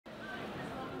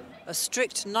A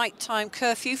strict nighttime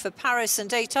curfew for Paris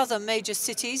and 8 other major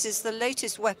cities is the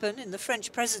latest weapon in the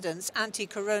French president's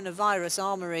anti-coronavirus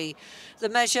armoury. The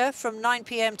measure from 9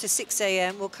 p.m. to 6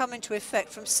 a.m. will come into effect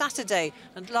from Saturday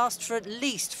and last for at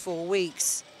least 4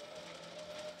 weeks.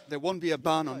 There won't be a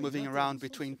ban on moving around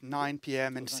between 9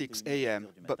 p.m. and 6 a.m.,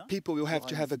 but people will have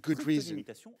to have a good reason.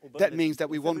 That means that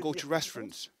we won't go to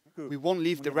restaurants. We won't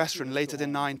leave the restaurant later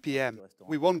than 9 p.m.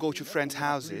 We won't go to friends'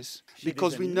 houses,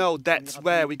 because we know that's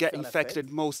where we get infected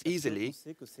most easily,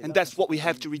 and that's what we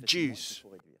have to reduce.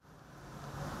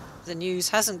 The news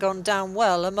hasn't gone down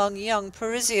well among young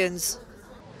Parisians.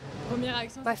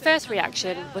 My first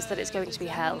reaction was that it's going to be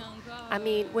hell. I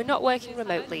mean, we're not working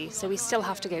remotely, so we still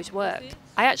have to go to work.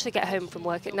 I actually get home from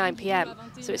work at 9 p.m,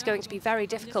 so it's going to be very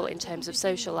difficult in terms of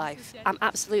social life. I'm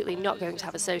absolutely not going to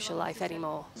have a social life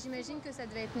anymore.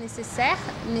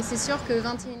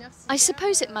 I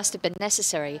suppose it must have been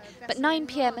necessary, but 9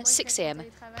 p.m, 6 a.m.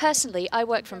 Personally, I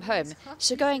work from home,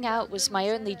 so going out was my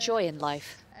only joy in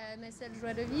life.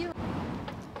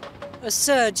 A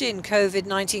surge in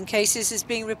COVID-19 cases is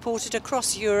being reported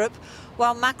across Europe.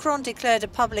 While Macron declared a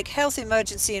public health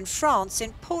emergency in France,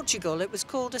 in Portugal it was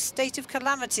called a state of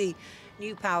calamity.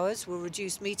 New powers will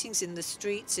reduce meetings in the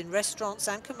streets, in restaurants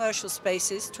and commercial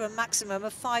spaces to a maximum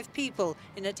of 5 people,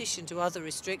 in addition to other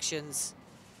restrictions.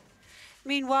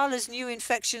 Meanwhile, as new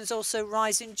infections also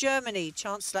rise in Germany,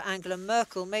 Chancellor Angela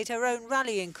Merkel made her own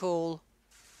rallying call.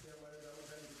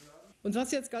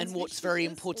 And what's very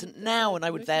important now, and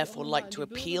I would therefore like to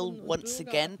appeal once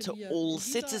again to all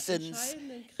citizens,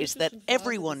 is that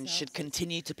everyone should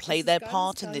continue to play their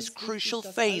part in this crucial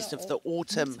phase of the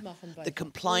autumn. The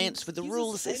compliance with the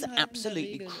rules is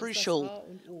absolutely crucial.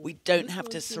 We don't have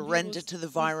to surrender to the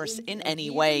virus in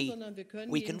any way.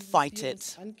 We can fight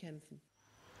it.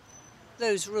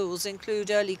 Those rules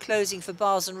include early closing for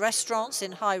bars and restaurants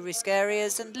in high-risk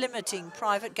areas and limiting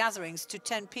private gatherings to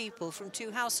 10 people from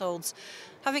 2 households.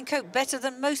 Having coped better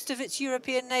than most of its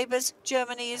European neighbours,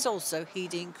 Germany is also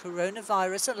heeding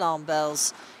coronavirus alarm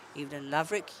bells. Evelyn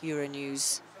Laverick,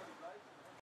 Euronews.